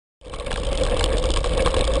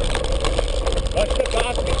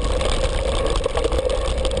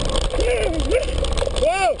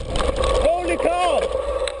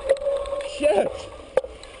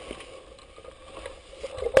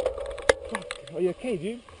Are you okay,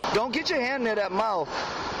 dude? Don't get your hand near that mouth.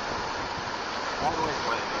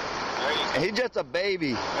 He's just a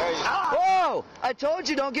baby. Whoa! I told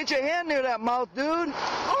you, don't get your hand near that mouth, dude.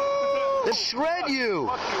 They'll shred you.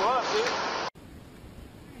 Fuck you up, dude.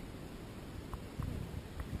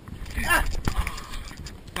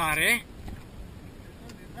 Got it.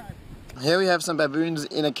 Here we have some baboons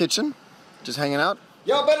in a kitchen, just hanging out.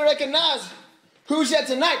 Y'all better recognize who's here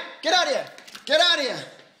tonight. Get out of here. Get out of here.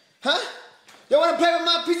 Huh? You want to play with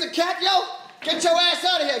my piece of cat, yo? Get your ass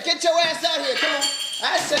out of here. Get your ass out of here. Come on.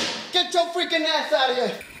 I said, get your freaking ass out of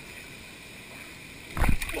here.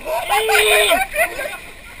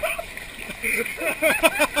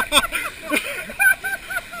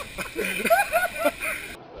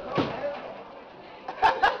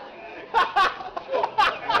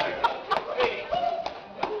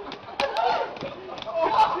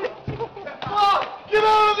 Get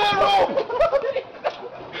out of that room!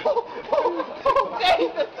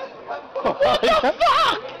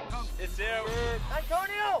 It's there.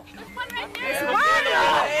 Antonio! There's one right there! There's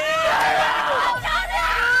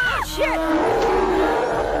Oh, shit!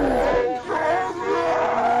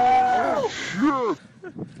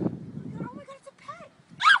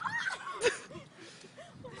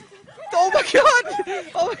 Oh my god!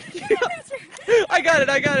 Oh my god!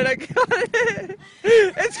 I got it!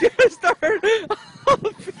 It's gonna start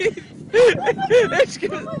humping! It's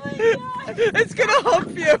gonna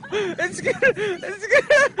hump you! It's gonna...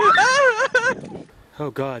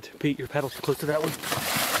 Oh god, Pete, your pedal's close to that one.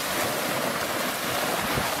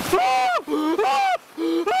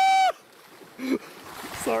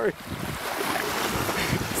 Sorry.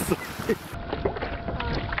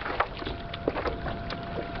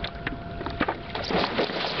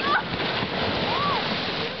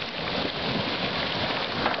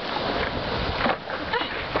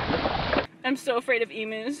 I'm so afraid of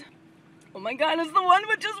emus. Oh my god, it's the one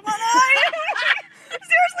with just one eye!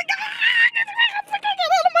 Seriously, get out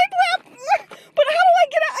of my lap! But how do I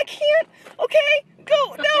get out? I can't. Okay,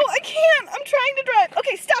 go. No, I can't. I'm trying to drive.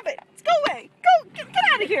 Okay, stop it. Go away. Go. Get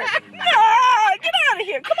out of here. No, get out of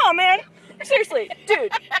here. Come on, man. Seriously,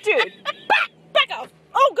 dude. Back off.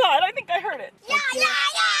 Oh god, I think I heard it. Yeah! Get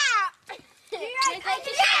up!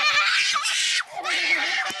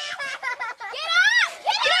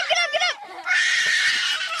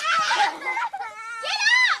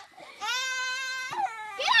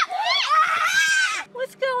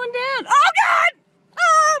 What's going down? Oh god!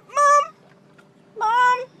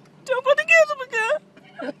 Mom! Don't put the kids up again.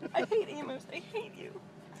 I hate emus. I hate you.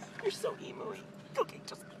 You're so emo-y. Okay,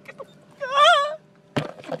 just get the...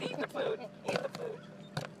 Eat the food. Eat the food.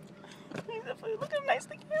 Eat the food. Look how nice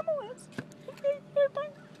the camel is. Okay, here,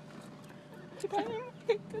 bye. Okay, good.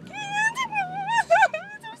 It's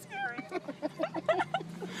so scary.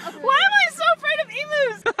 Why am I so afraid of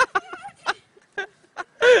emus?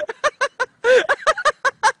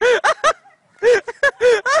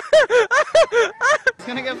 It's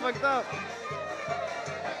gonna get fucked up.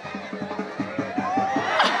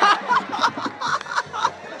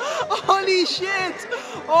 Holy shit!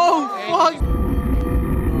 Oh fuck!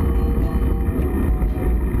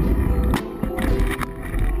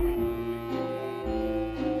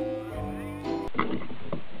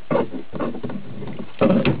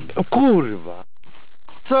 Kurwa!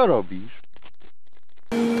 Co robisz?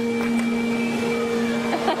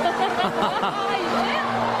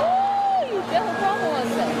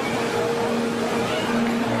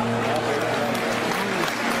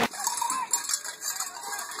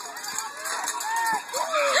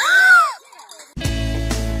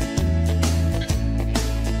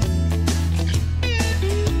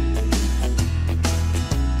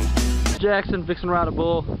 Jackson fixing to ride a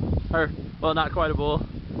bull, or well, not quite a bull,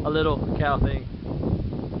 a little cow thing.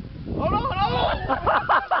 Oh no!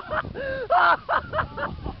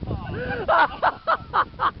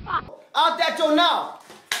 Out that door now.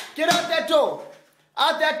 Get out that door.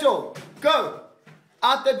 Out that door. Go.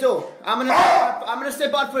 Out the door. I'm gonna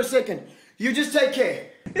step out for a second. You just take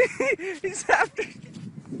care. He's after.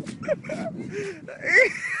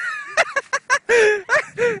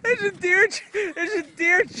 There's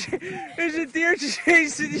a deer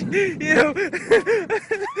chasing you.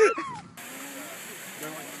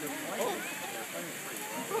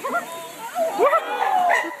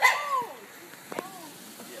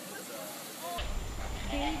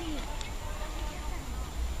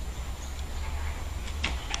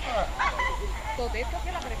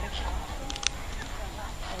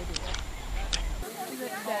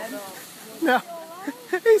 No.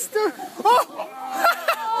 He's still. Oh!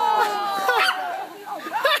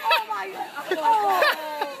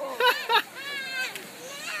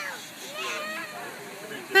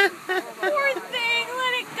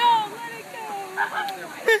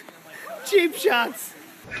 shots.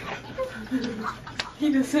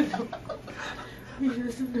 He doesn't know. He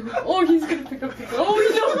doesn't know. Oh, he's gonna pick up the gun. Oh,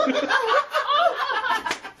 no!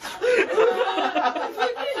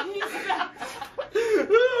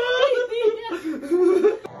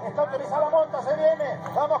 Está utilizando la monta, se viene.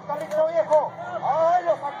 Vamos, carrito viejo. ¡Ay,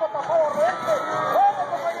 lo sacó tapado, rebelde! ¡Vamos,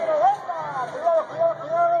 compañero, venga! Cuidado, cuidado,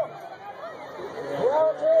 cuidado. Cuidado,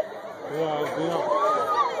 che.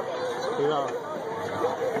 Cuidado.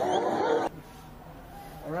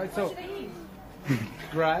 All right, so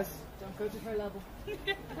grass. Don't go to her level.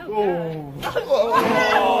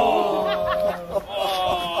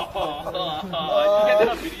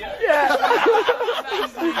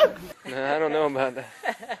 I don't know about that.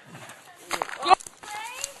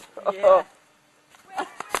 Yeah.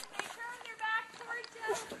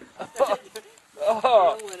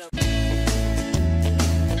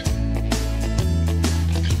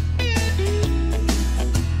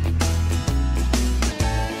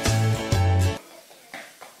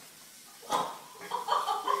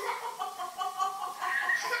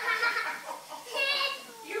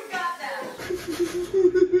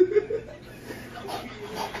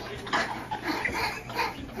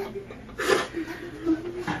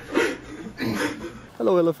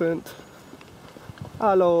 Hello, elephant.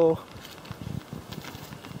 Hello.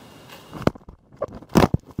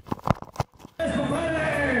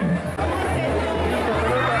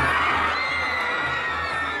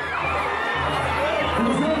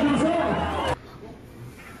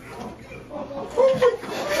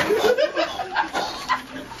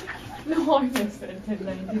 No, I missed it. I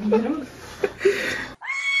didn't get him.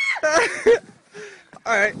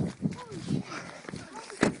 Alright.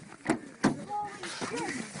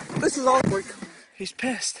 This is all work. He's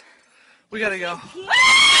pissed. We gotta go.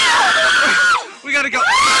 We gotta go.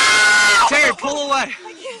 Terry, pull away.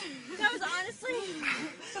 That was honestly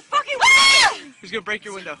the fucking way. He's gonna break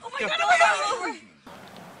your window. Oh my Go. god, oh my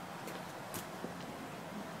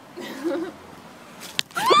god.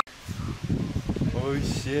 Oh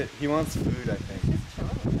shit, he wants food, I think.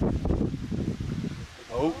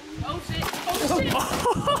 Oh. Oh shit! Oh shit!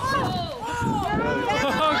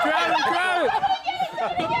 Oh, grab it, grab it!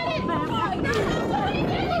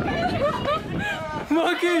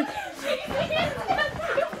 Monkey!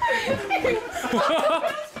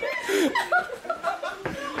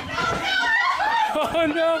 Oh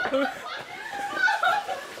no!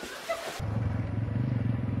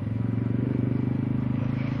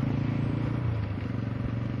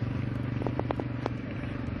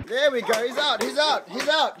 There we go. He's out. He's out. He's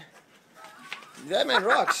out. That man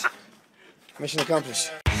rocks. Mission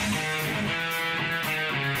accomplished.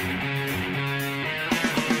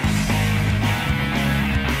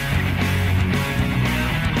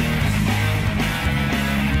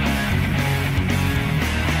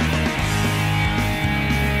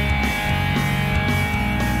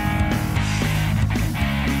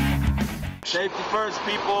 Safety first,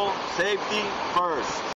 people. Safety first.